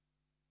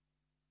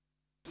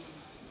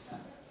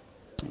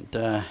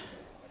We're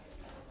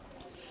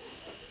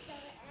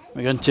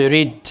going to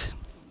read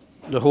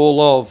the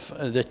whole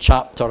of the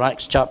chapter,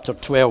 Acts chapter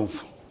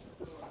 12.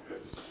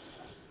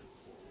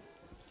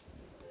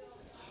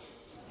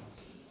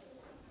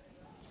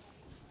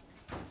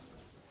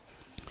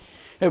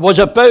 It was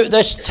about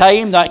this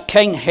time that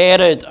King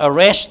Herod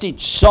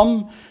arrested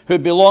some who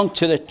belonged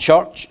to the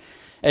church,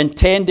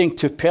 intending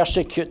to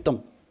persecute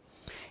them.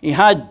 He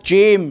had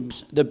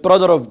James, the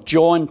brother of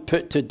John,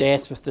 put to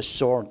death with the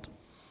sword.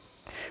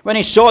 When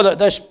he saw that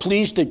this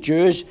pleased the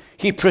Jews,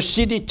 he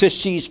proceeded to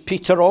seize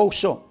Peter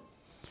also.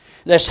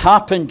 This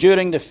happened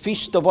during the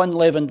Feast of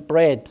Unleavened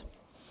Bread.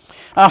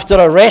 After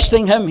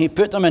arresting him, he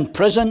put him in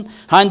prison,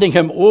 handing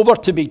him over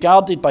to be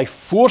guarded by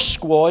 4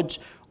 squads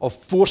of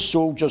 4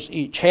 soldiers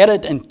each.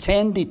 Herod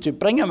intended to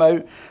bring him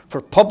out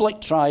for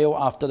public trial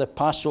after the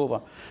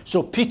Passover.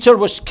 So Peter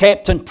was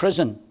kept in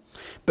prison,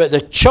 but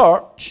the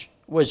church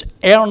was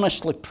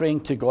earnestly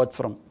praying to God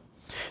for him.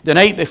 The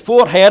night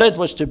before Herod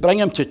was to bring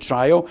him to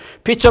trial,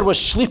 Peter was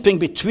sleeping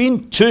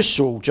between 2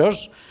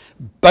 soldiers,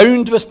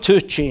 bound with 2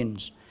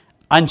 chains,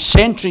 and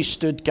sentries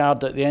stood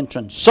guard at the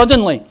entrance.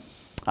 Suddenly,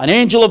 an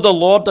angel of the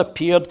Lord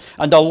appeared,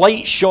 and a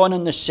light shone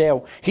in the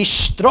cell. He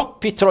struck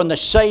Peter on the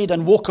side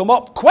and woke him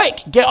up.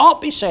 "Quick, get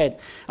up," he said,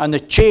 and the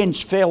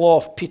chains fell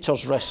off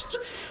Peter's wrists.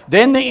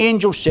 Then the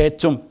angel said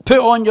to him, "Put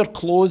on your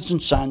clothes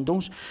and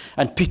sandals."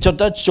 And Peter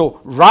did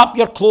so. "Wrap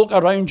your cloak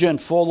around you and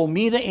follow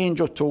me," the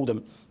angel told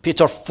him.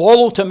 Peter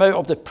followed him out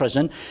of the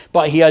prison,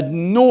 but he had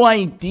no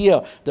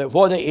idea that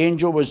what the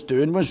angel was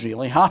doing was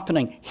really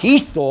happening. He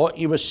thought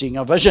he was seeing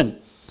a vision.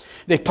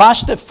 They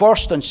passed the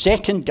first and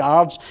second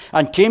guards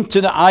and came to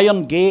the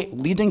iron gate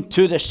leading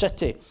to the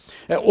city.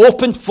 It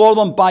opened for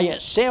them by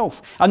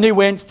itself, and they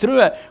went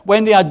through it.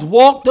 When they had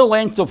walked the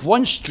length of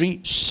one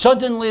street,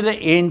 suddenly the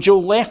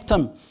angel left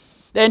him.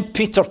 Then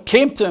Peter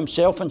came to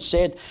himself and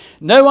said,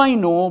 "Now I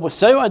know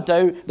without a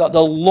doubt that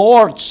the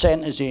Lord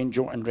sent his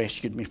angel and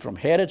rescued me from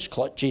Herod's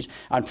clutches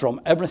and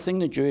from everything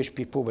the Jewish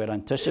people were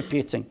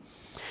anticipating."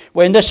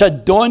 When this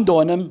had dawned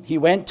on him, he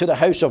went to the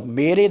house of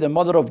Mary, the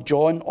mother of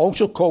John,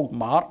 also called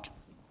Mark,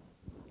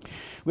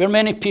 where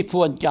many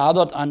people had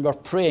gathered and were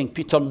praying.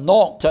 Peter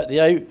knocked at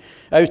the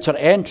outer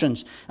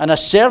entrance, and a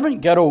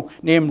servant girl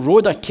named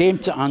Rhoda came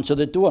to answer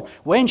the door.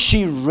 When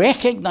she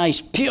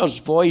recognized Peter's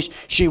voice,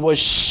 she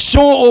was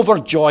so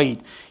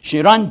overjoyed.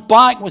 She ran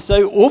back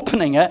without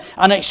opening it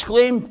and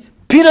exclaimed,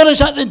 "Peter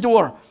is at the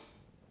door."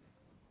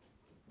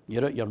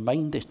 "You're out your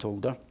mind," they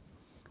told her.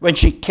 When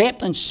she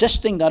kept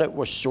insisting that it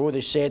was so,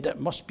 they said it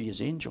must be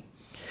his angel.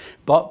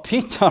 But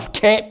Peter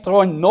kept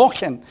on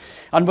knocking,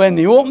 and when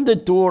they opened the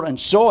door and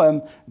saw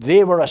him,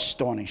 they were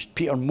astonished.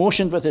 Peter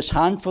motioned with his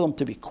hand for them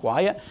to be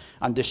quiet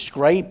and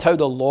described how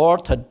the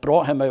Lord had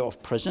brought him out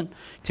of prison.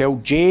 "Tell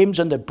James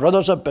and the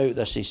brothers about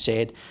this," he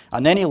said,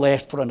 and then he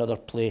left for another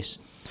place.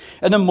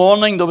 In the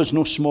morning there was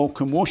no small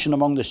commotion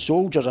among the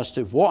soldiers as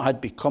to what had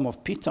become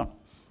of Peter.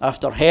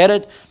 After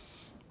Herod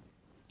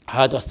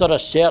had a thorough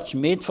search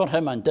made for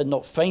him and did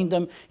not find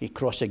him, he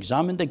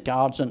cross-examined the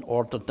guards and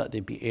ordered that they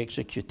be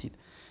executed.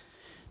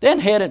 Then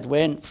Herod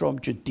went from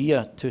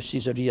Judea to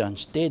Caesarea and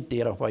stayed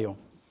there a while.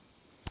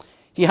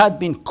 He had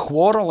been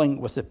quarreling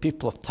with the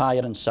people of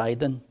Tyre and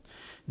Sidon.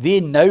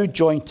 They now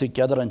joined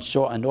together and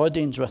sought an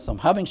audience with him.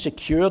 Having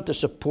secured the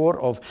support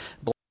of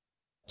a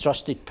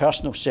trusted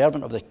personal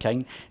servant of the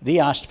king, they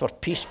asked for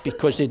peace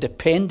because they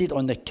depended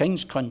on the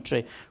king's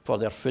country for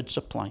their food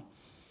supply.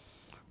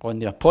 On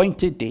the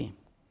appointed day,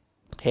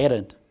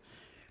 Herod,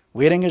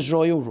 wearing his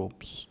royal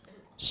robes,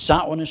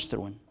 sat on his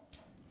throne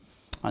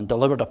and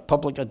delivered a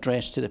public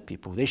address to the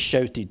people. They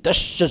shouted,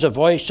 "This is the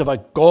voice of a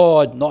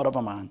God, not of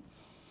a man."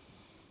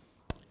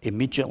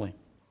 Immediately,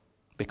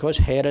 because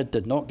Herod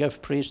did not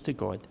give praise to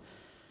God,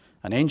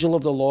 an angel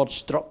of the Lord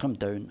struck him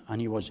down,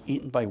 and he was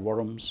eaten by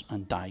worms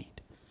and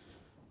died.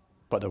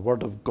 But the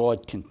word of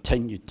God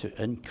continued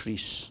to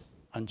increase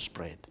and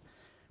spread.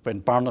 When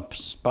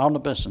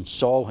Barnabas and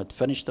Saul had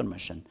finished their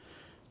mission,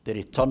 they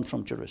returned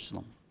from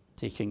Jerusalem,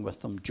 taking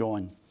with them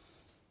John,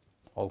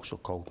 also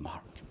called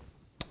Mark.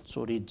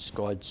 So reads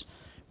God's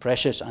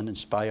precious and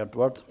inspired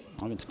word.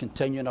 I'm going to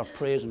continue in our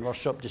praise and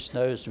worship just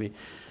now as we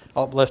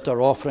uplift our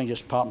offering,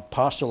 just part and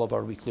parcel of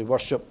our weekly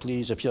worship.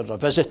 Please, if you're a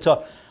visitor,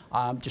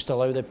 just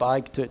allow the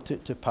bag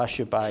to pass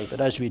you by.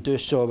 But as we do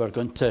so, we're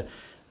going to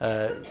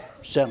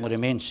certainly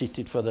remain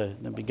seated for the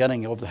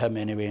beginning of the hymn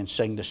anyway and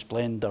sing "The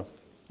Splendour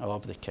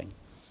of the King."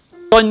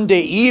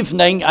 Sunday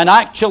evening, and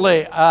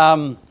actually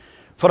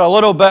for a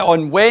little bit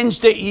on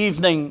Wednesday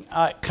evening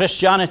at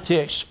Christianity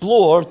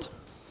Explored,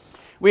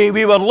 we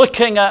were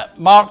looking at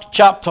Mark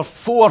chapter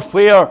 4,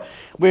 where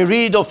we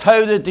read of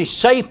how the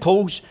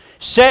disciples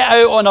set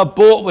out on a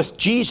boat with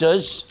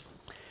Jesus,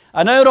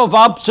 and out of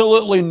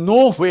absolutely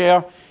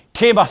nowhere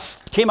came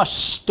a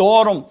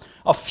storm,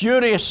 a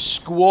furious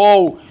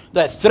squall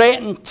that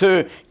threatened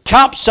to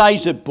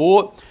capsize the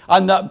boat,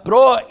 and that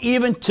brought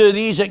even to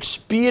these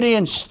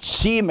experienced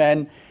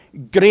seamen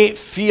great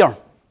fear.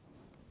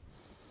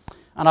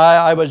 And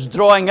I was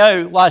drawing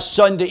out last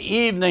Sunday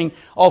evening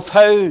of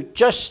how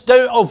just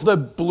out of the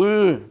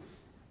blue,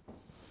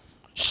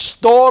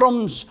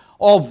 Storms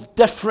of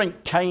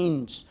different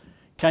kinds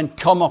can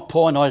come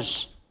upon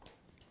us.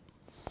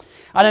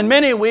 And in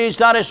many ways,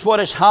 that is what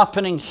is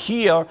happening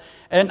here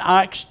in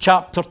Acts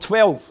chapter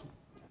 12.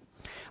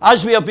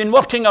 As we have been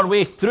working our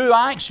way through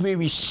Acts,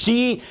 we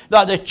see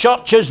that the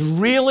church is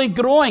really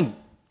growing.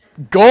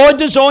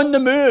 God is on the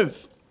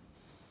move.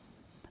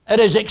 It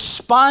is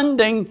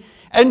expanding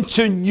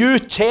into new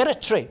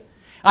territory.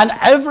 And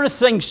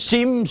everything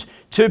seems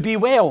to be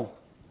well.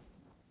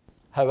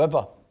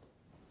 However,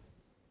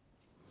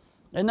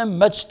 in the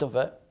midst of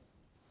it,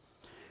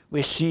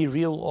 we see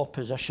real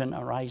opposition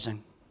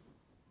arising.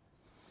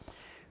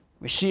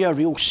 We see a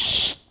real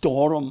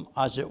storm,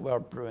 as it were,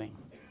 brewing.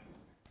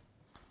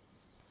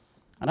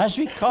 And as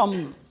we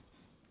come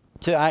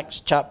to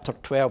Acts chapter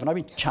 12, and I've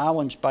been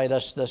challenged by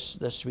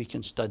this week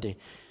in study,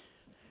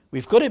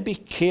 we've got to be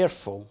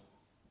careful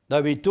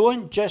that we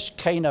don't just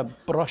kind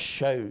of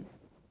brush out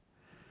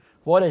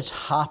what is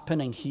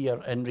happening here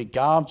in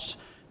regards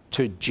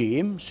to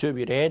James, who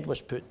we read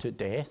was put to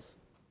death,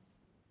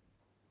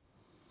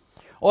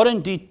 or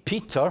indeed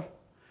Peter,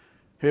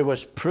 who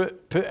was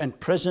put in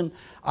prison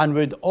and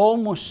would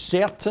almost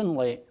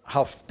certainly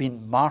have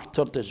been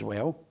martyred as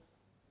well.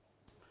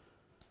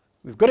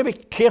 We've got to be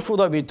careful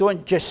that we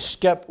don't just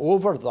skip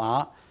over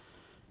that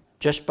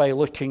just by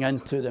looking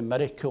into the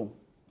miracle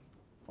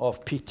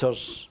of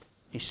Peter's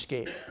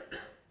escape.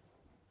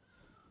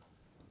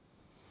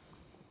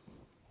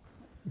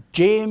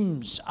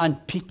 James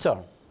and Peter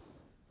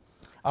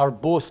are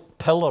both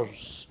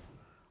pillars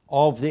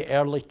of the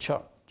early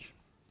church.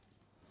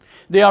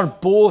 They are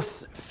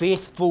both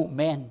faithful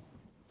men.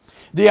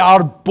 They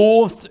are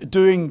both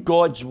doing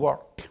God's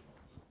work.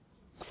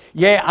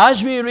 Yet,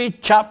 as we read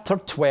chapter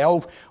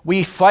 12,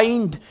 we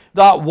find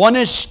that one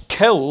is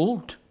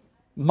killed,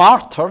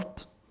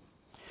 martyred,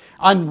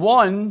 and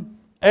one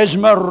is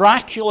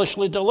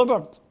miraculously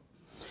delivered.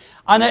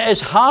 And it is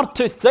hard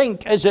to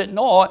think, is it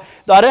not,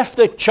 that if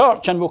the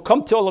church, and we'll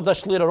come to all of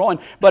this later on,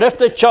 but if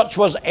the church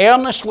was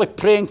earnestly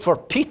praying for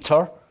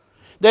Peter,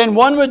 then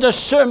one would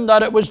assume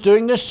that it was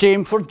doing the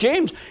same for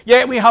James.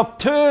 Yet we have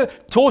two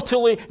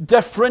totally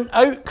different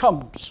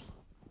outcomes.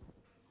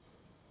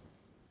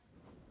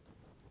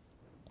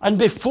 And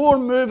before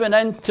moving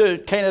into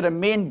kind of the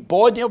main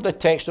body of the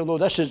text, although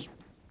this is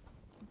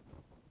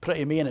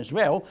pretty main as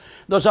well,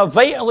 there's a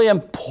vitally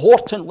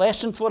important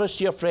lesson for us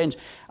here, friends,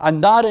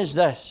 and that is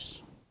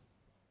this.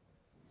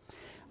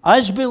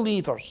 As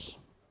believers,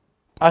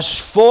 as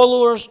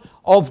followers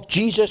of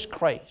Jesus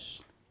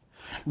Christ,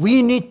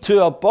 we need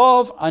to,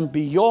 above and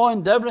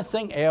beyond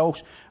everything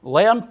else,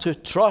 learn to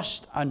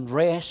trust and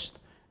rest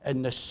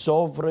in the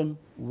sovereign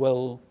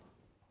will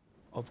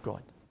of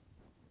God.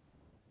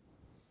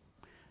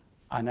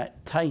 And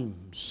at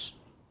times,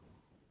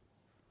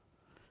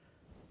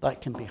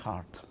 that can be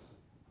hard.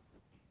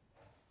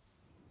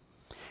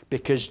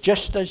 Because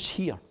just as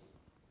here,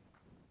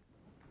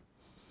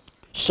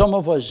 some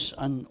of us,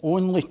 and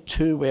only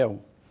too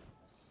well,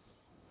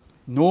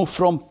 know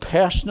from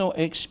personal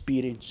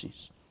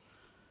experiences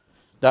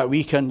that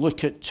we can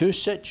look at two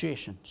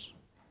situations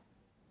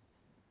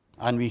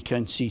and we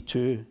can see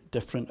two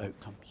different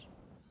outcomes.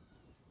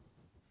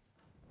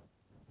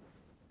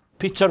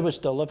 Peter was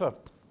delivered.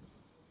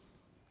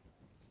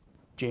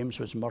 James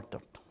was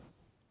murdered.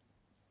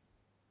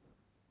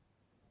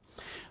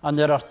 And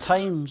there are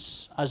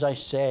times, as I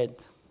said,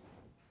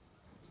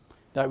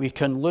 that we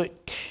can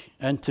look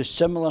into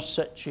similar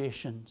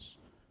situations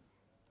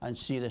and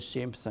see the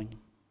same thing.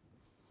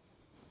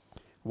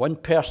 One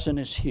person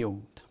is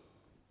healed,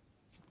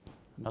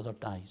 another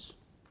dies.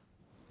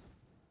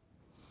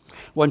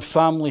 One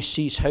family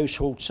sees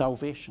household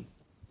salvation,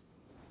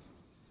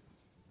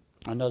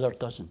 another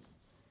doesn't,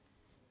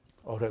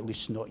 or at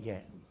least not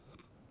yet.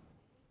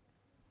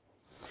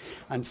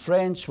 And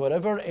friends,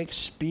 whatever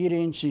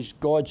experiences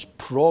God's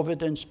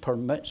providence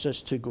permits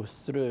us to go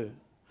through,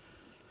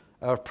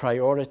 our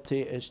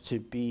priority is to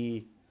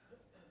be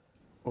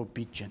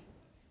obedient.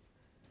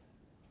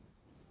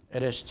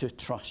 It is to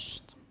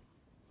trust.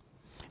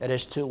 It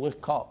is to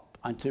look up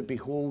and to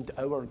behold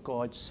our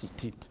God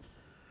seated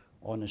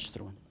on his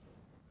throne.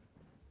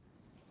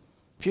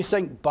 If you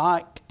think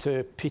back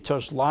to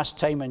Peter's last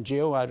time in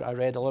jail, I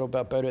read a little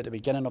bit about it at the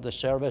beginning of the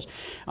service,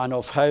 and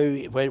of how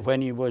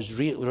when he was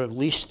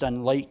released,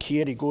 and like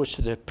here, he goes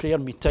to the prayer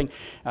meeting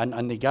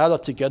and they gather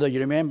together.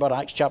 You remember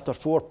Acts chapter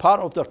 4, part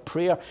of their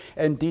prayer,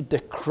 indeed the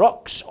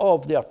crux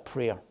of their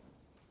prayer,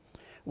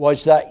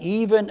 was that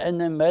even in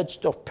the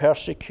midst of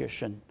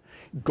persecution,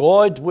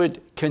 God would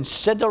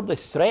consider the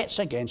threats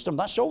against them.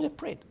 That's all they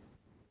prayed.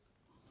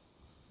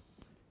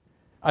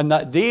 And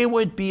that they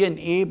would be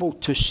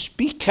enabled to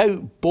speak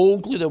out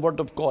boldly the word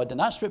of God.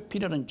 And that's what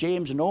Peter and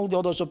James and all the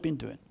others have been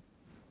doing.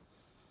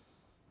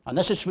 And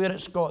this is where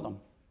it's got them.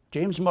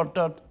 James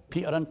murdered,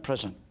 Peter in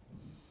prison.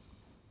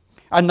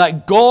 And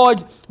that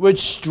God would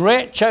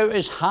stretch out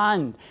his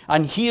hand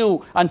and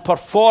heal and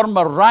perform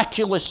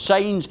miraculous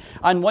signs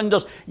and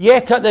wonders.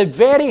 Yet at the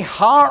very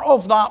heart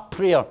of that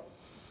prayer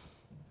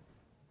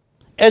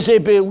is a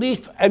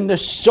belief in the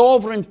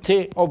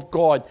sovereignty of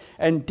God.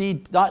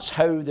 Indeed, that's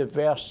how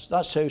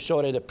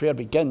the prayer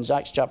begins.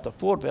 Acts chapter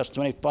 4, verse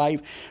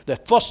 25. The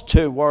first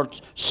two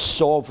words,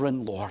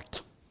 Sovereign Lord.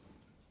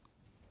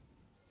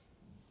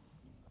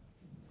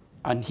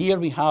 And here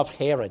we have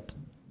Herod,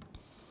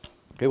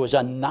 who was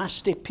a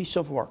nasty piece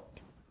of work.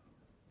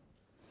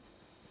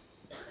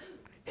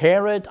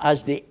 Herod,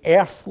 as the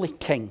earthly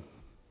king,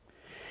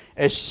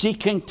 is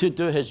seeking to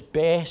do his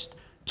best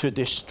to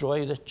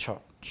destroy the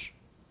church,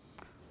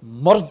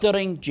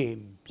 murdering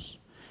James,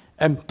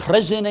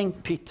 imprisoning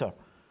Peter,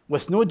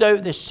 with no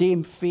doubt the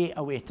same fate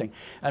awaiting.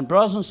 And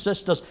brothers and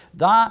sisters,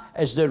 that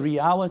is the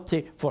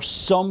reality for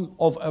some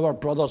of our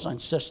brothers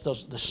and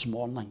sisters this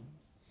morning.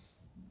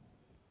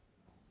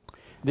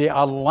 They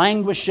are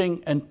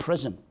languishing in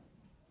prison,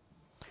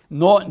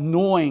 not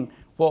knowing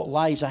what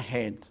lies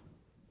ahead.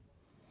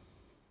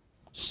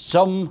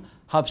 Some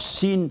have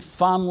seen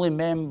family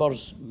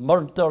members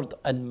murdered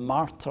and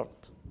martyred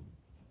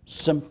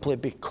simply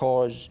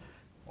because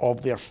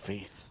of their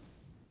faith.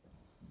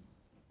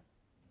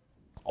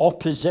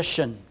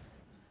 Opposition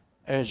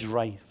is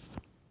rife.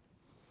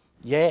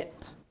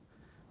 Yet,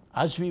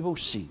 as we will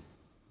see,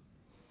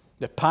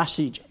 the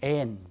passage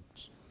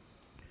ends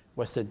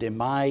with the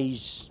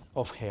demise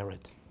of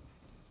Herod.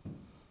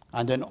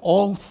 And in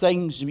all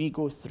things we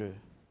go through,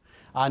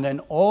 and in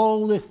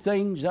all the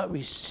things that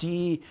we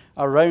see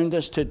around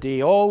us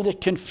today, all the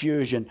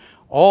confusion,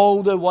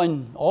 all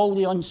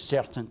the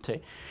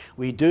uncertainty,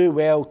 we do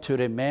well to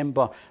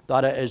remember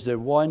that it is the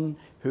one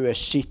who is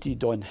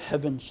seated on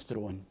heaven's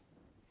throne,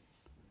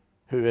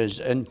 who is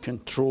in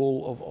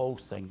control of all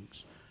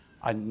things,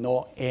 and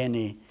not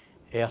any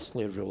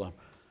earthly ruler,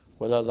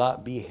 whether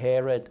that be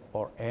Herod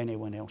or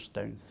anyone else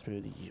down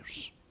through the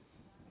years.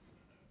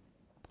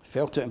 I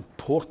felt it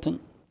important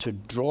to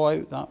draw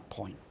out that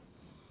point,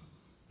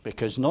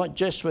 because not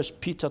just was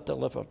Peter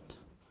delivered,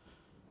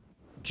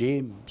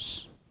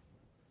 James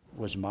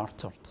was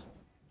martyred.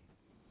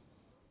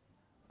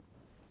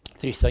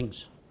 Three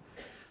things.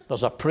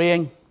 There's a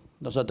praying,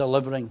 there's a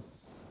delivering,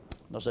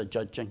 there's a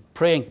judging.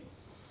 Praying.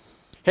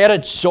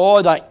 Herod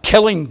saw that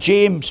killing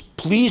James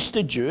pleased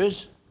the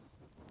Jews.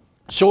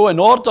 So in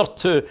order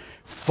to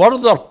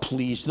further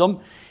please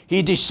them,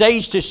 he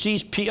decides to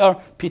seize Peter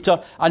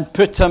and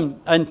put him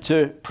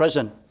into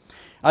prison.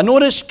 And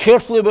notice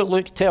carefully what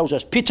Luke tells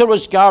us. Peter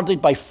was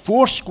guarded by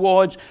 4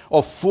 squads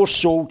of 4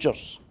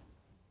 soldiers.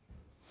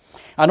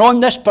 And on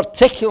this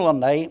particular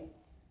night,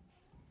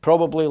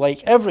 probably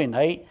like every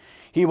night,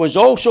 he was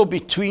also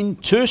between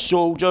 2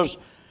 soldiers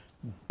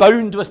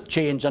bound with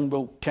chains, and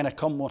we'll kind of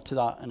come more to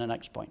that in the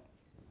next point.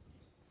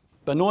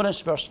 But notice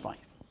verse 5.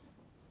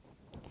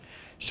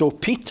 So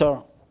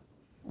Peter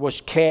was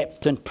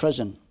kept in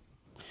prison.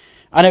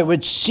 And it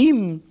would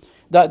seem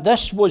that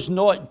this was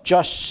not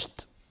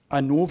just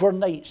an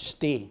overnight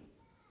stay.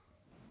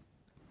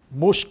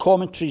 Most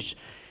commentaries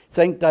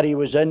think that he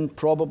was in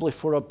probably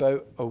for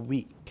about a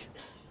week.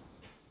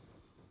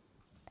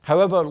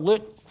 However,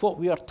 look what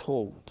we are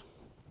told.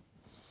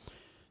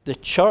 The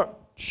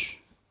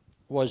church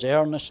was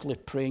earnestly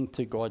praying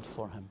to God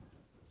for him.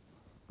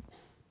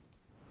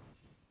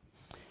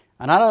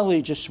 And I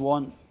really just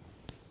want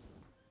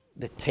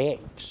the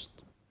text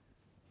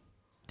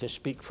to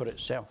speak for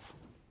itself.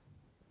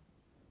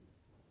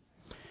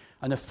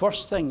 And the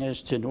first thing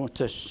is to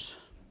notice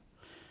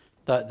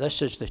that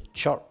this is the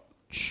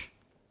church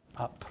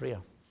at prayer.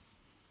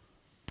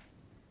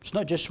 It's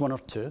not just 1 or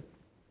 2.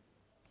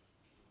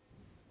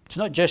 It's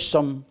not just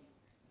some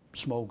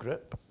small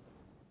group.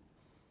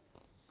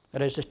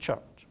 It is the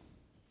church.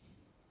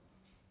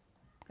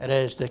 It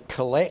is the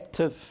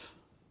collective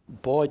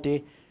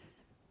body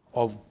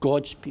of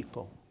God's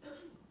people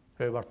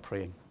who are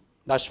praying.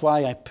 That's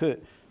why I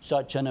put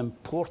such an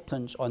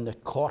importance on the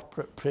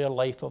corporate prayer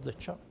life of the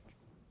church.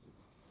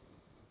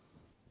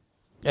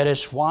 It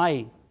is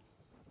why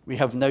we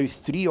have now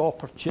 3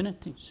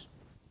 opportunities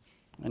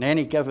in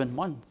any given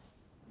month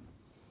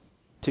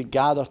to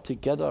gather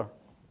together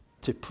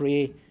to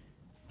pray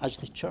as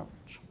the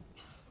church.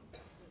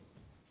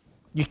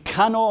 You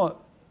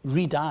cannot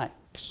read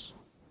Acts.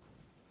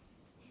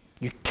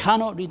 You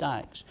cannot read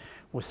Acts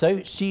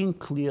without seeing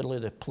clearly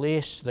the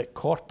place that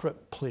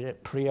corporate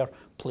prayer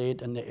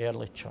played in the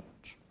early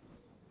church.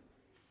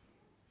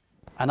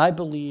 And I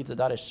believe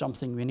that is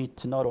something we need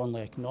to not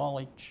only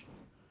acknowledge,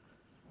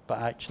 but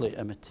actually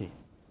imitate.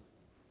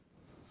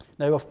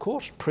 Now, of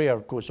course, prayer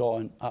goes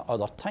on at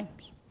other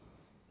times.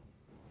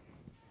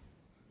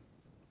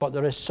 But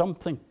there is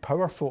something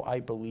powerful, I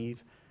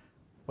believe,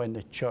 when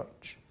the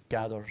church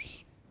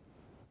gathers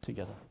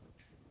together.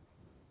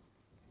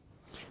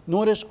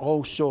 Notice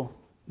also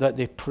that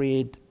they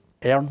prayed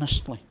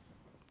earnestly.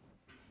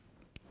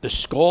 The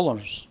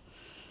scholars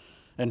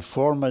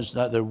inform us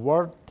that the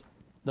word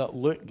that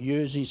Luke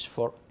uses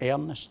for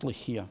earnestly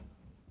here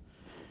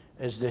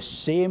is the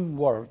same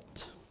word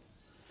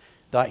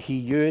that he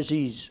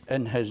uses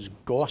in his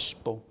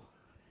gospel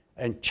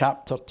in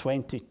chapter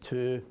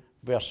 22,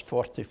 verse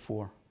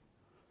 44,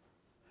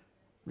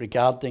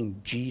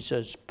 regarding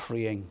Jesus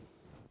praying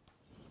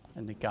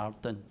in the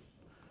Garden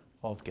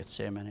of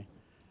Gethsemane.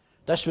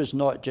 This was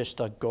not just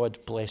a God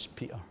bless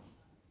Peter.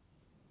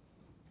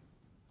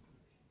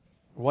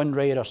 One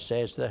writer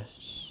says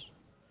this: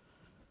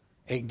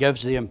 it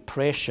gives the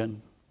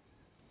impression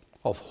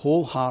of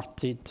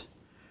wholehearted,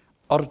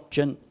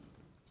 urgent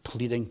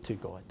pleading to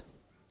God.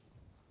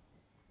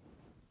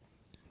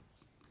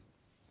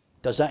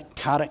 Does that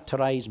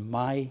characterize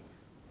my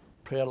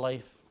prayer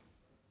life,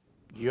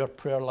 your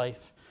prayer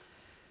life?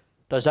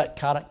 Does that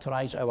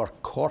characterize our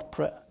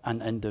corporate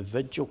and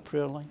individual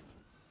prayer life?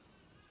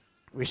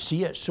 We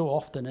see it so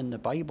often in the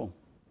Bible.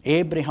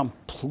 Abraham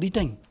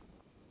pleading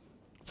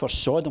for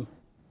Sodom.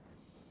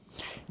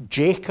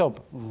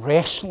 Jacob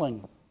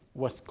wrestling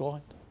with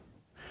God.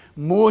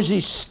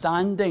 Moses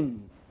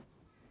standing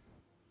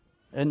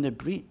in the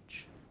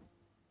breach.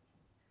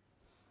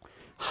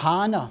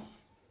 Hannah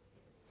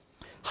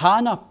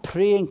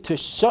praying to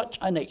such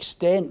an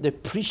extent the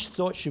priest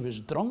thought she was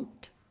drunk.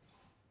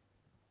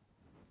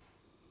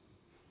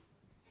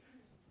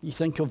 You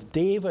think of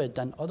David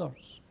and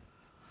others,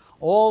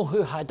 all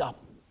who had a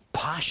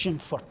passion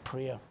for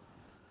prayer,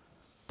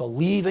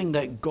 believing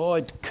that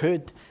God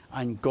could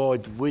and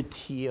God would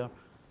hear.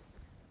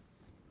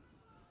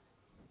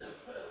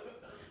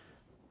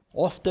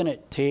 Often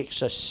it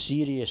takes a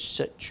serious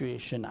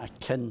situation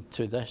akin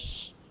to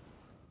this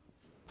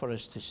for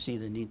us to see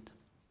the need.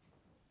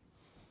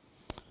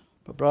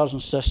 But brothers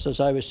and sisters,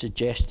 I would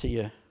suggest to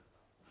you,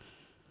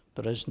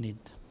 there is need.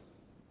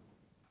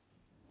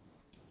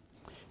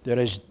 There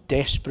is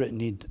desperate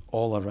need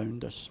all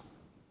around us.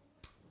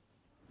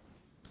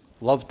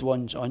 Loved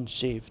ones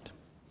unsaved.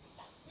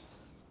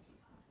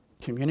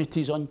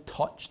 Communities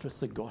untouched with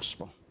the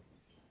gospel.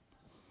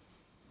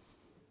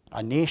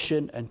 A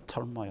nation in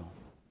turmoil.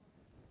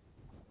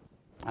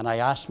 And I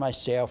ask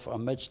myself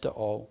amidst it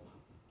all,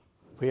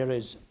 where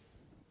is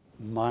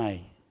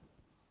my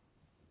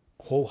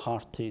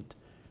wholehearted,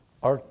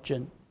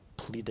 urgent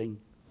pleading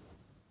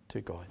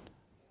to God?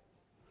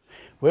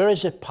 Where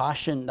is the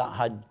passion that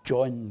had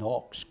John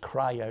Knox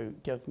cry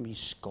out, "Give me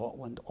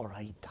Scotland or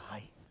I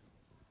die"?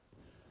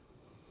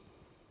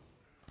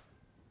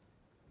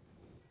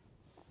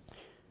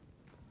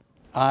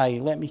 Aye,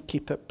 let me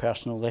keep it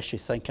personal, lest you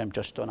think I'm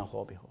just on a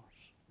hobby horse.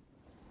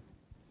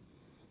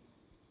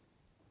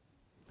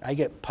 I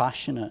get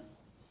passionate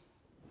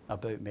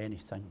about many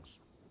things.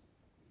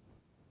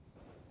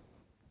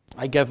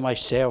 I give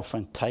myself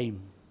and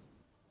time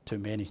to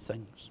many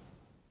things.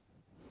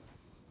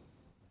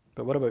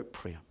 But what about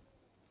prayer?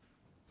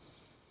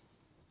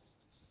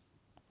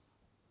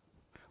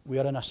 We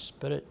are in a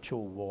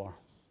spiritual war.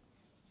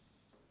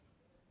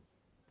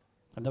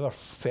 I've never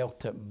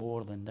felt it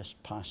more than this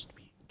past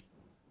week.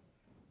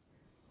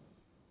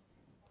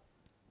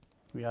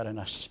 We are in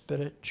a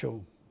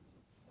spiritual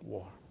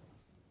war.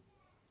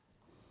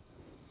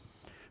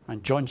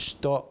 And John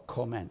Stott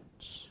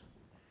comments,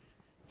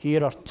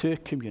 here are two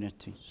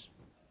communities,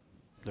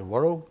 the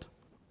world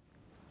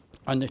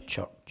and the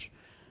church,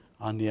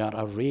 and they are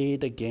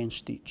arrayed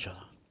against each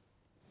other,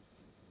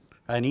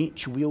 and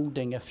each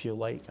wielding, if you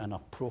like, an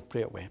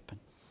appropriate weapon.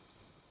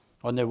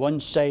 On the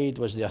one side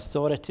was the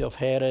authority of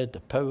Herod,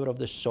 the power of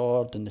the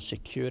sword, and the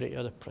security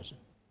of the prison.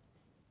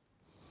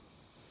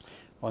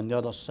 On the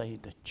other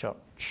side, the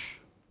church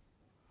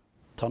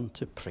turned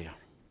to prayer,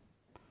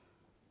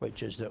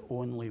 which is the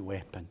only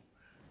weapon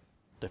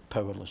the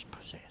powerless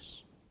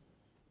possess.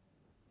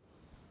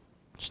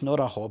 It's not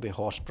a hobby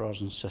horse,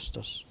 brothers and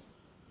sisters.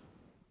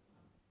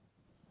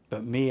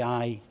 But may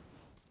I,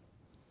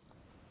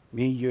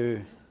 may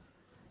you,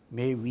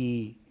 may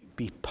we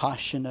be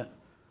passionate,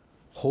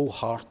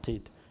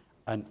 wholehearted,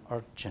 and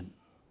urgent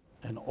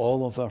in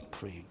all of our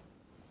praying.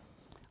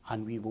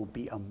 And we will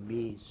be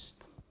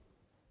amazed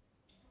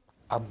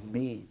at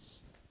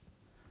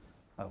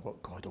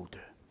what God will do.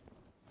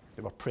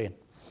 We were praying.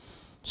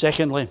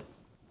 Secondly,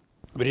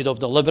 we read of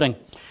the delivering.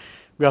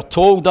 We are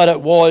told that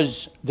it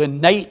was the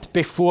night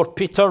before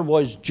Peter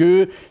was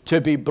due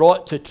to be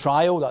brought to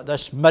trial that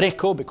this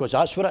miracle, because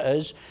that's what it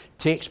is,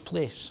 takes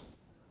place.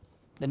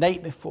 The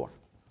night before.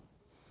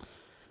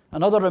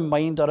 Another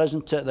reminder,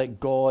 isn't it, that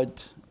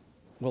God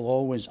will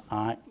always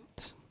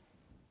act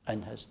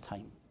in his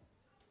time.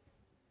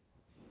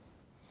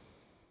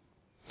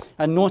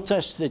 And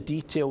notice the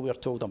detail we're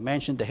told. I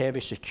mentioned the heavy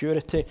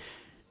security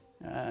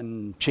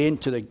and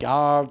chained to the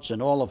guards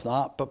and all of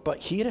that. But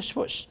here is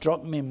what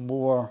struck me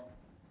more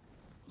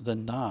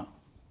than that.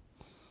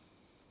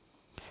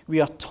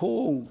 We are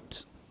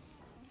told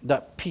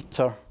that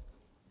Peter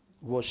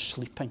was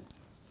sleeping.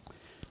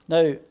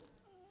 Now,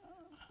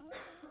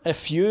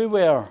 if you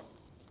were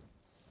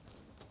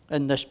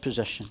in this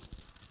position,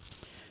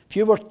 if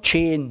you were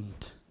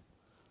chained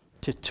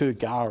to two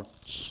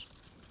guards,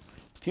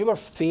 if you were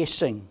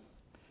facing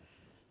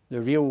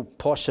the real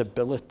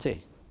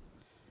possibility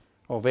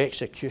of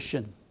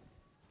execution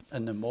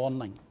in the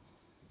morning,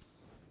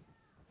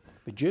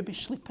 would you be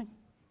sleeping?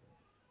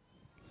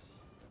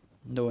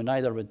 No,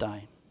 neither would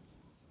I.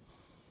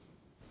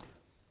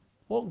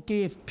 What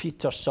gave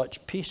Peter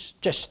such peace?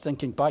 Just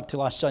thinking back to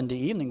last Sunday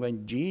evening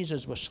when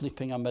Jesus was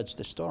sleeping amidst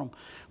the storm.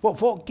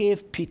 What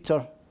gave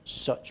Peter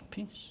such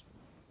peace?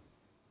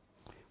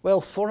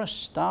 Well, for a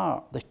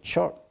start, the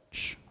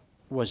church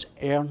was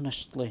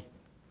earnestly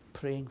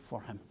praying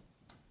for him.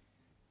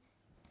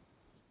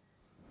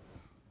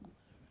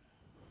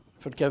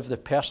 Forgive the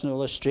personal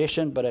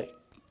illustration, but it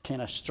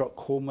kind of struck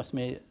home with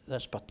me,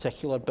 this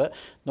particular bit.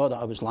 Not that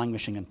I was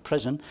languishing in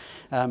prison.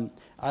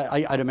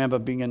 I remember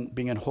being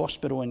in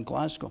hospital in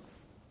Glasgow.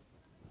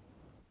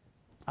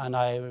 And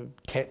I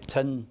kept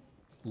in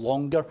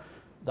longer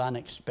than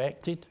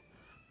expected.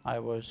 I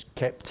was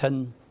kept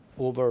in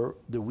over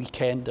the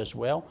weekend as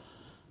well.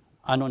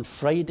 And on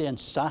Friday and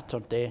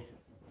Saturday,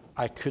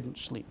 I couldn't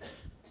sleep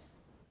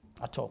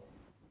at all.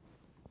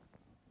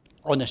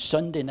 On a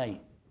Sunday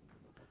night,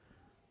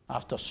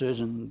 after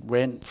Susan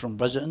went from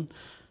visiting,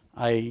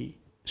 I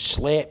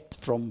slept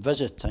from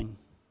visiting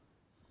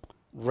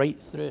right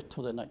through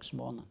till the next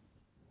morning.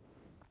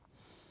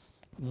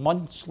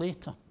 Months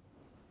later,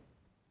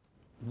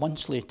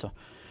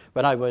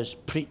 when I was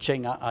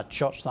preaching at a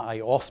church that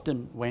I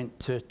often went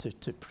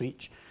to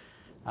preach,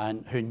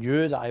 and who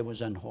knew that I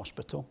was in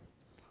hospital,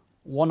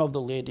 one of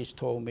the ladies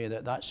told me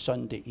that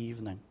Sunday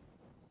evening,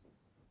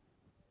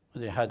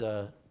 they had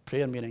a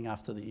prayer meeting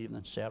after the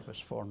evening service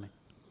for me,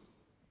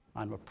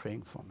 and were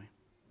praying for me.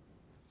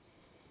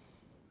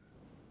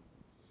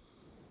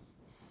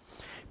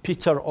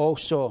 Peter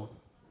also,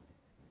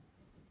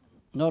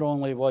 not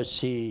only was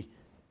he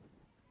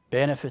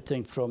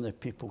benefiting from the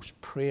people's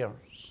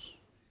prayers,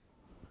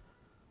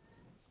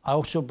 I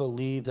also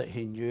believe that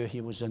he knew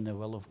he was in the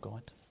will of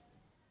God.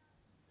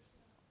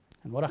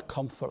 And what a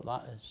comfort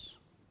that is.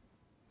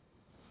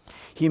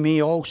 He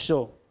may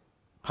also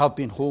have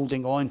been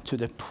holding on to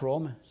the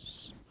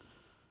promise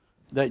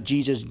that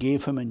Jesus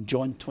gave him in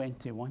John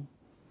 21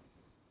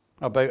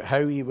 about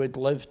how he would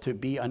live to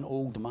be an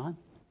old man,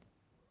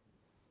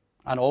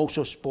 and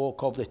also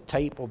spoke of the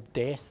type of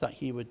death that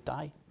he would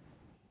die.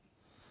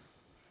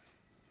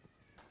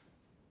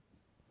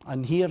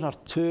 And here are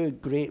two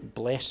great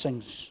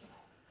blessings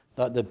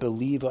that the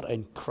believer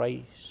in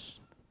Christ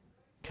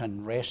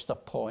can rest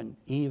upon,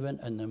 even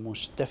in the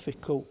most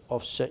difficult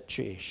of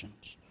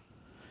situations: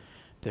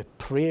 the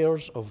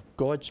prayers of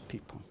God's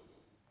people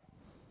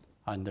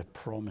and the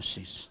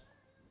promises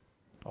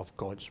of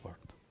God's word.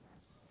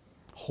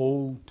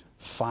 Hold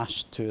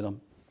fast to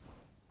them.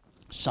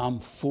 Psalm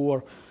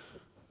 4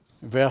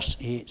 verse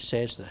 8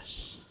 says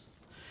this: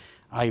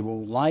 I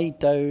will lie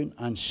down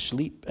and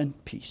sleep in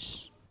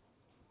peace,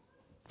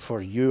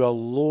 for you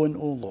alone,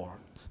 O Lord,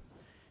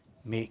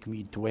 make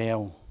me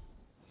dwell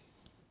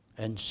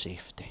in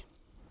safety.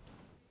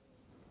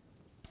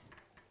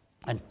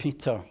 And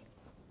Peter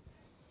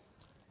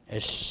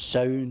is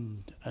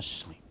sound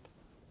asleep.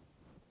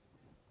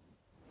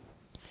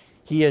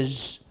 He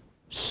is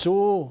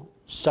so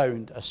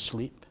sound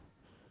asleep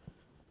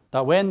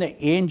that when the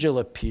angel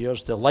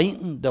appears, the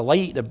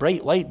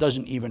bright light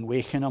doesn't even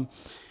waken him,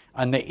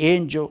 and the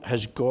angel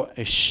has got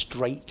to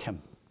strike him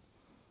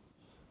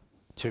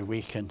to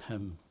waken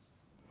him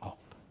up.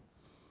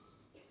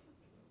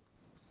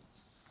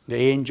 The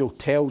angel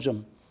tells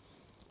him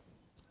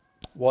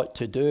what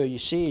to do. You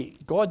see,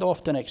 God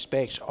often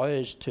expects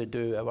us to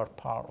do our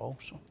part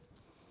also.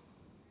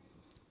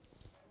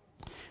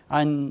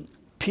 And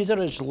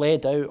Peter is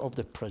led out of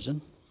the prison.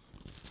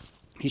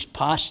 He's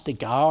past the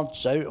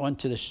guards, out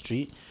onto the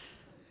street.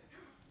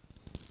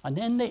 And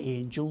then the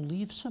angel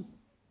leaves him.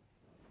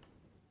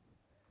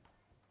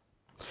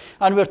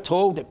 And we're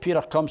told that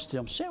Peter comes to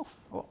himself.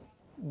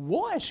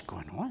 What is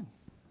going on?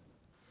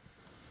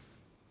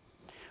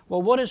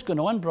 Well, what is going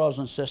on, brothers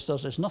and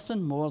sisters, is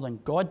nothing more than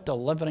God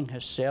delivering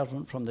his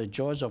servant from the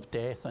jaws of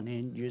death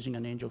and using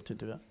an angel to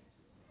do it.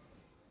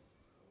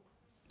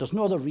 There's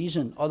no other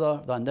reason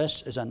other than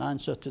this is an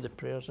answer to the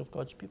prayers of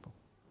God's people.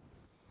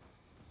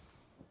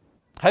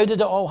 How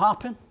did it all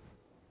happen?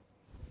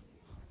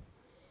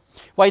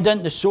 Why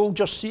didn't the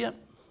soldiers see it?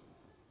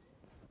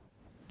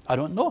 I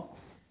don't know.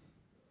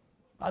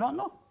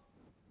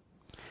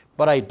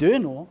 But I do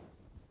know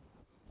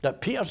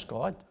that Peter's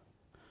God,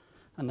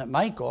 and that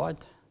my God,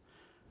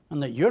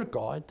 and that your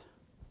God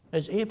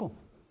is able.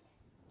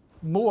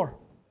 More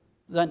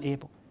than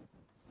able.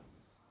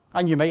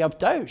 And you might have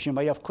doubts, you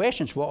might have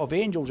questions. What of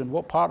angels, and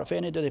what part, if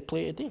any, do they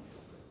play today?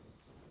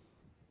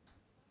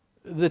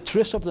 The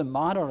truth of the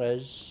matter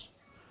is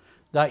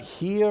that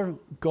here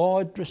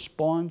God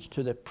responds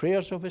to the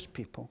prayers of his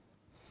people.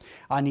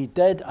 And he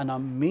did an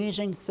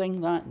amazing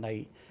thing that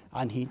night,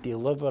 and he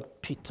delivered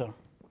Peter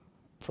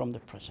from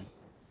the prison.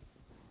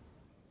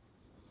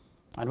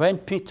 And when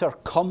Peter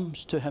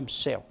comes to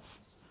himself,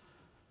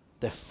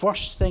 the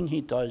first thing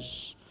he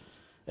does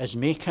is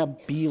make a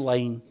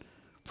beeline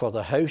for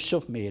the house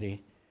of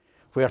Mary,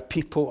 where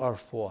people are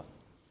what?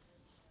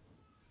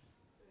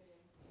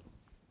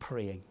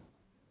 Praying.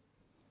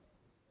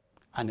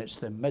 And it's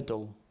the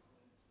middle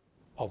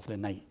of the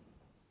night.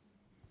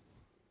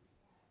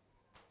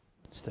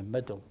 It's the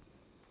middle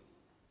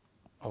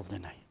of the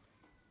night.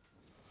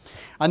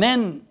 And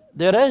then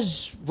there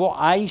is what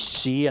I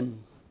see,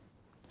 and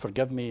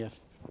forgive me if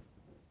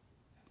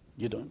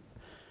you don't,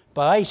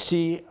 but I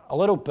see a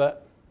little bit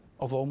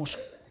of almost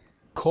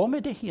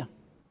comedy here.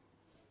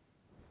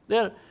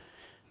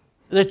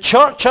 The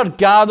church are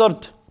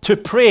gathered to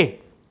pray.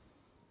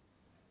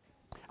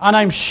 And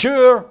I'm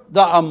sure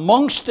that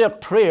amongst their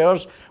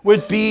prayers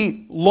would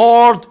be,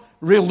 Lord,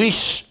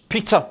 release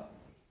Peter.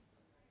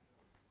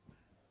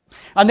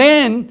 And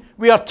then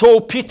we are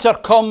told Peter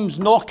comes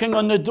knocking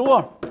on the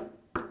door.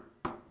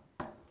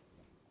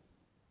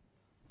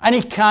 And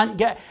he can't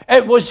get...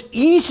 It was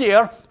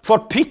easier for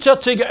Peter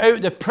to get out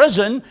of the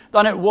prison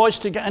than it was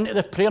to get into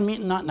the prayer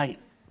meeting that night.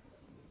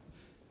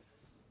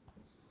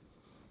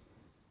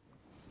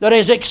 There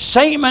is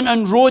excitement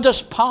on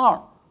Rhoda's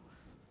part.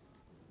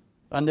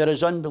 And there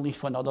is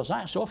unbelief on others.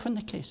 That's often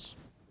the case.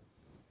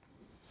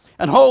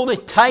 And all the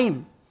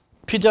time,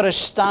 Peter is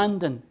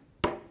standing,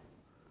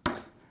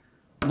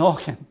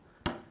 knocking.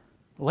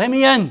 Let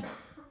me in.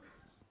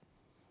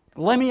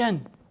 Let me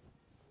in.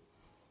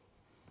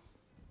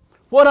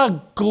 What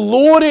a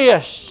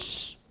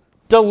glorious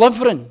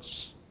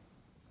deliverance.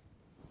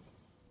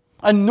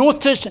 And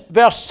notice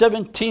verse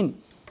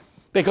 17,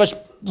 because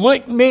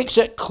Luke makes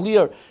it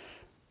clear.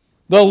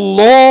 The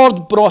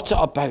Lord brought it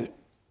about.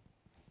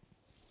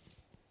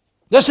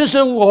 This is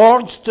the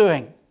Lord's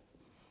doing.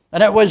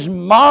 And it was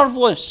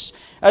marvelous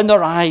in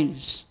their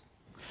eyes.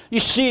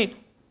 You see,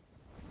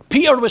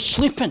 Peter was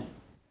sleeping.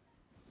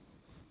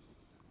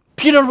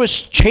 Peter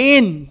was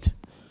chained.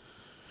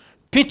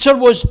 Peter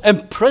was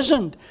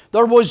imprisoned.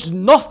 There was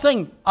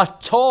nothing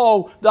at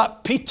all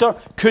that Peter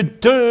could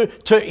do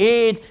to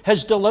aid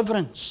his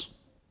deliverance.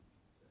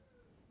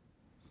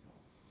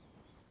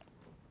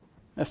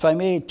 If I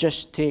may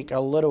just take a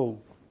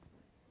little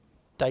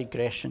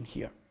digression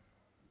here,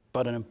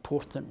 but an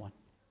important one.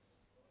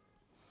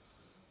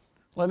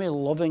 Let me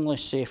lovingly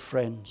say,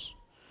 friends,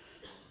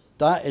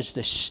 that is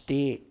the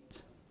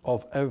state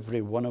of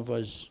every one of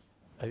us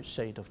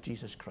outside of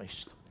Jesus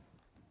Christ.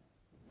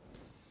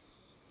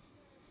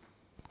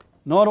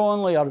 Not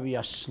only are we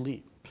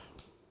asleep,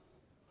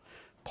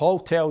 Paul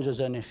tells us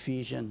in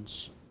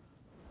Ephesians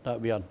that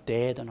we are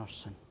dead in our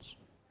sins.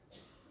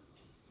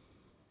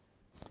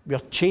 We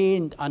are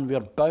chained and we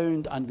are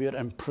bound and we are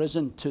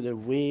imprisoned to the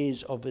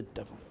ways of the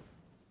devil.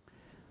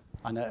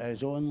 And it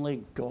is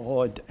only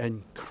God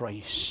in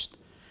Christ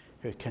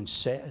who can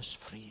set us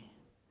free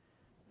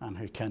and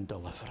who can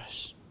deliver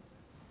us.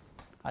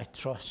 I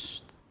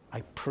trust,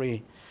 I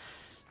pray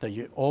that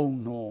you all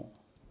know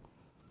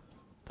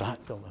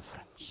that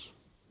deliverance.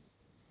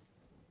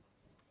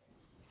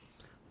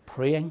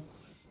 Praying,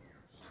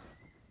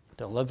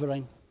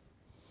 delivering,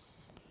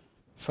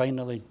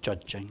 finally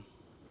judging.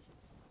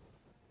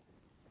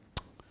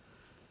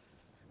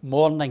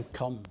 Morning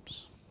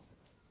comes.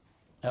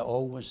 It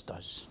always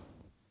does.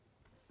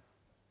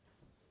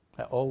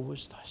 It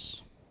always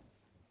does.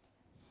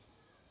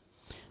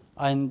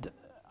 And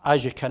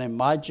as you can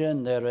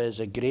imagine, there is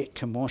a great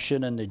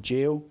commotion in the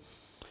jail.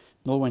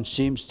 No one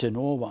seems to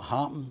know what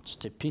happens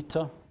to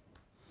Peter.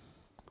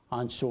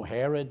 And so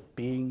Herod,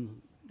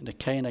 being the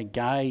kind of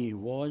guy he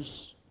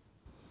was,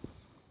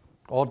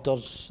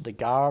 orders the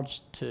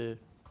guards to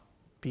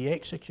be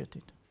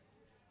executed.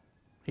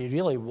 He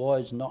really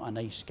was not a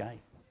nice guy.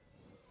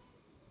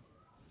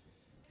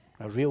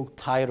 A real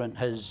tyrant.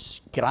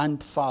 His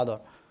grandfather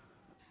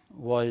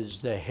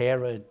was the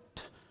Herod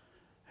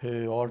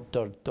who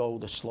ordered all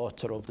the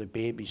slaughter of the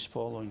babies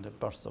following the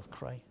birth of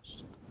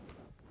Christ.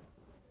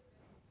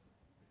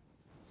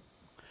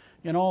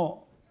 You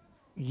know,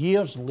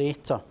 years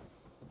later,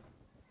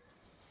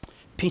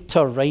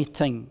 Peter,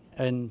 writing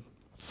in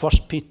 1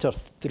 Peter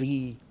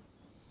 3,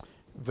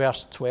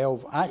 verse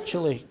 12,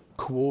 actually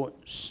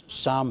quotes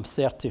Psalm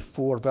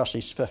 34,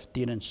 verses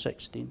 15 and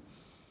 16.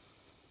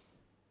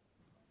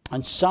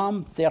 And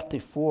Psalm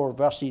 34,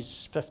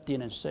 verses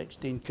 15 and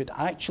 16 could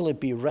actually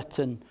be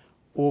written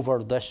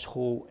over this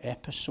whole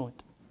episode.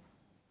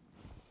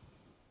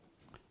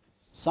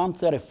 Psalm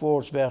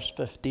 34, verse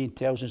 15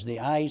 tells us the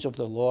eyes of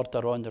the Lord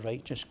are on the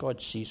righteous.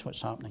 God sees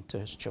what's happening to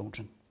his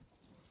children.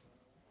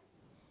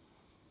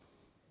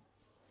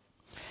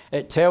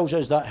 It tells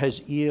us that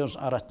his ears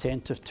are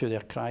attentive to their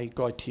cry.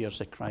 God hears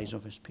the cries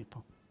of his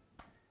people.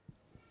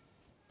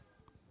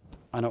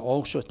 And it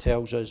also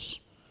tells us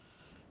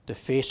the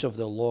face of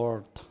the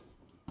Lord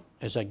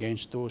is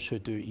against those who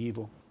do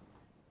evil.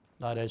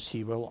 That is,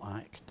 he will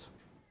act.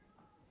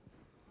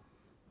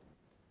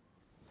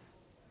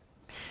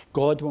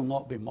 God will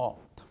not be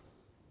mocked.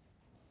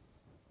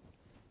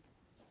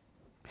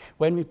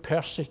 When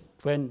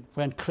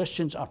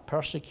Christians are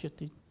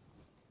persecuted,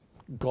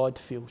 God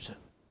feels it.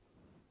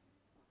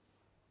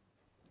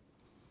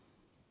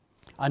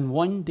 And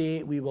one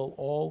day we will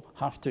all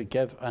have to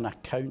give an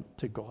account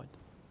to God.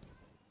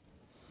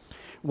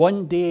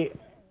 One day,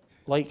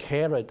 like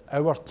Herod,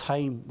 our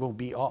time will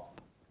be up.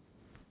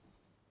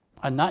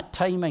 And that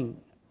timing,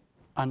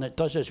 and it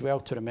does us well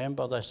to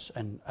remember this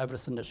and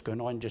everything that's going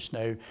on just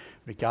now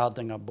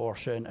regarding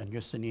abortion and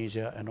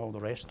euthanasia and all the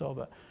rest of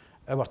it,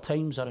 our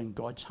times are in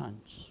God's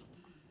hands.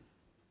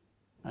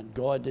 And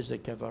God is the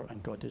giver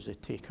and God is the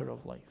taker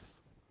of life.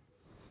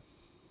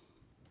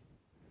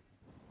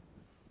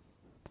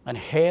 And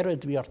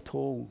Herod, we are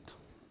told,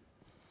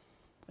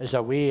 is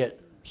away at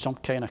some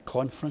kind of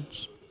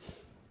conference.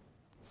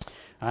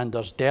 And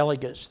there's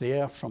delegates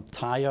there from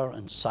Tyre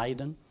and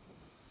Sidon.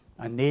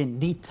 And they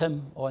need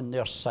him on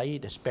their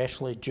side,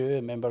 especially Jew.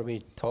 Remember we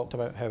talked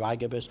about how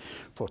Agabus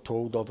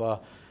foretold of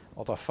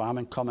a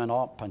famine coming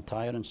up, and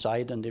Tyre and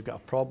Sidon, they've got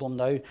a problem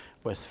now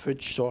with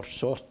food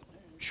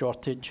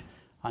shortage,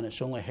 and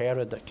it's only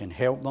Herod that can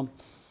help them.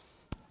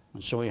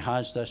 And so he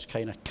has this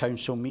kind of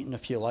council meeting,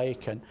 if you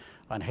like,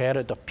 and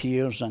Herod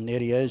appears, and there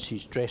he is.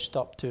 He's dressed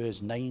up to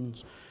his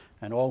nines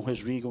in all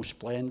his regal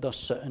splendour,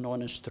 sitting on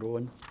his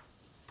throne.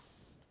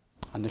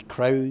 And the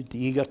crowd,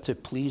 eager to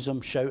please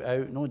him, shout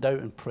out, no doubt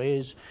in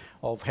praise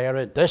of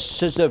Herod,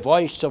 "This is the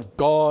voice of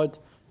God,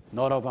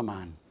 not of a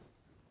man."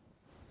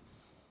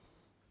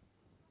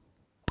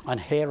 And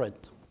Herod,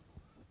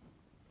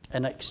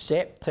 in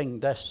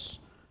accepting this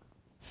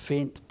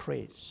faint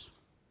praise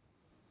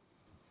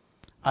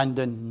and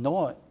in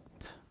not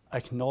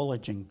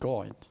acknowledging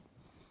God,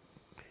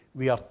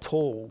 we are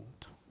told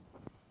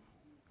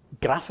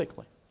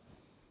graphically,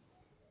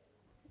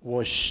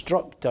 was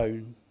struck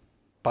down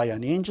by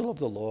an angel of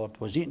the Lord,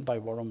 was eaten by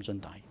worms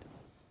and died.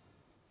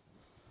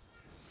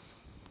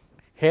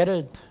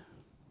 Herod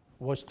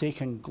was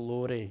taking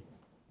glory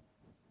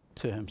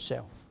to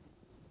himself.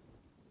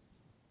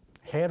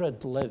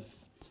 Herod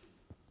lived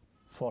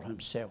for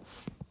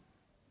himself.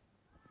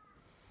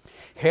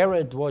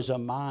 Herod was a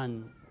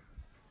man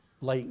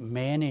like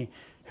many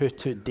who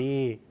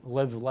today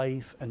live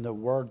life in the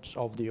words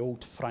of the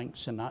old Frank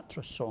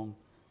Sinatra song,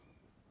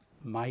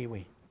 "My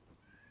Way."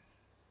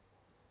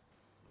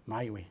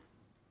 My way.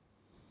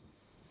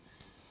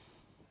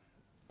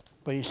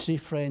 But you see,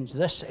 friends,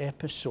 this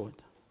episode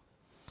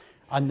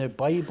and the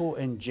Bible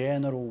in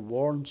general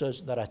warns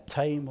us that a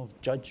time of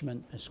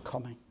judgment is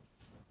coming.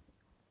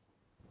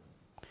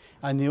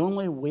 And the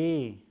only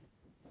way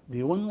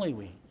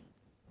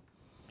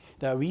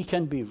that we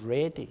can be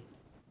ready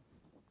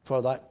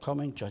for that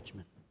coming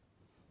judgment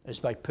is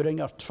by putting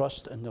our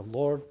trust in the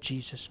Lord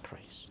Jesus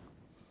Christ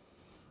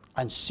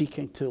and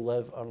seeking to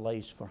live our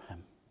lives for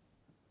him.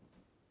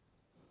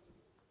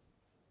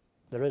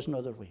 There is no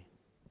other way.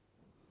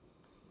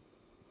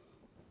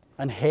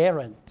 And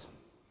Herod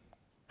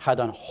had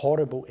a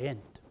horrible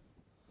end.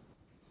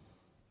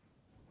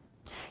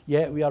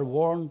 Yet we are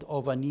warned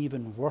of an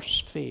even worse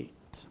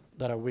fate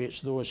that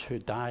awaits those who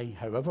die,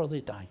 however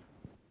they die,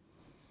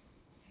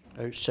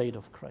 outside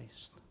of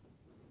Christ.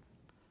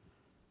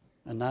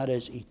 And that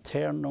is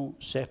eternal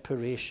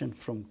separation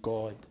from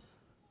God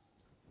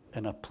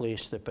in a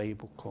place the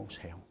Bible calls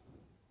hell.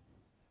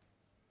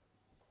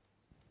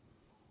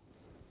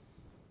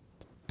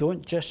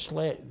 Don't just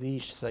let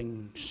these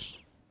things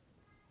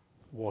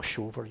wash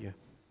over you.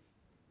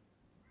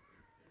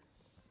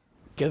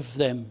 Give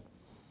them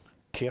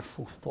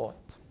careful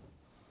thought,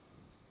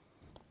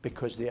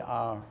 because they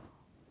are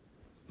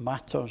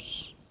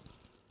matters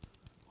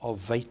of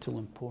vital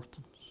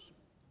importance.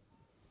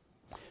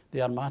 They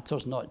are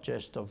matters not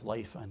just of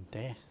life and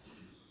death,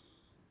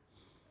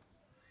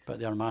 but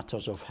they are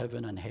matters of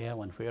heaven and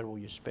hell, and where will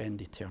you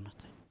spend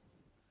eternity.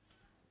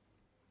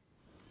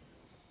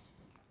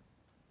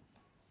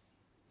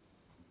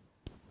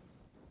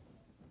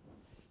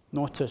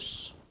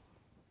 Notice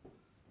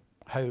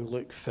how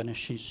Luke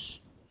finishes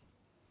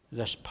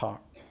this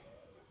part.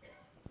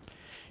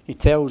 He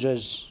tells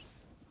us,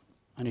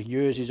 and he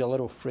uses a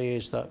little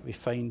phrase that we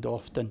find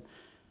often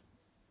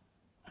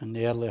in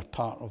the earlier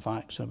part of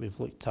Acts that we've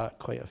looked at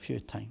quite a few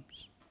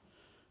times.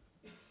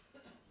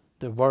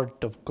 The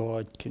word of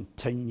God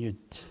continued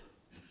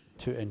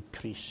to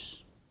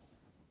increase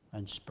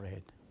and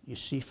spread. You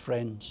see,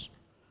 friends,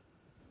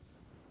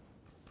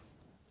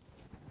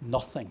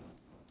 nothing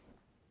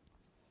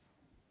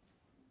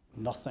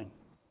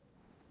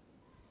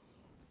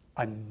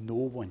and no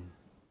one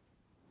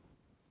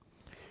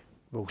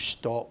will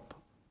stop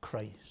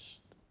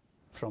Christ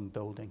from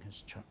building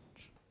his church.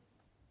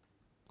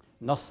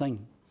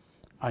 Nothing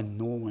and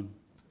no one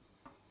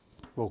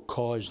will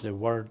cause the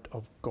word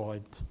of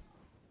God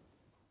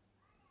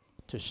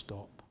to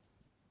stop.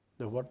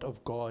 The word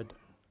of God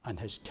and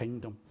his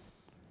kingdom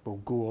will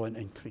go on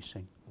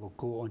increasing, will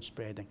go on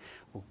spreading,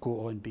 will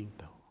go on being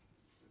built.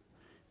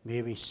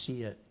 May we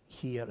see it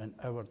here in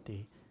our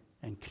day,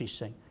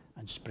 increasing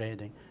and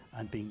spreading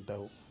and being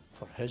built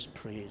for his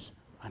praise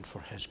and for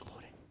his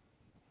glory.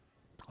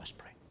 Let's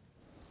pray.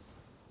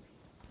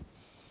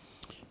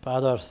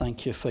 Father,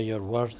 thank you for your word.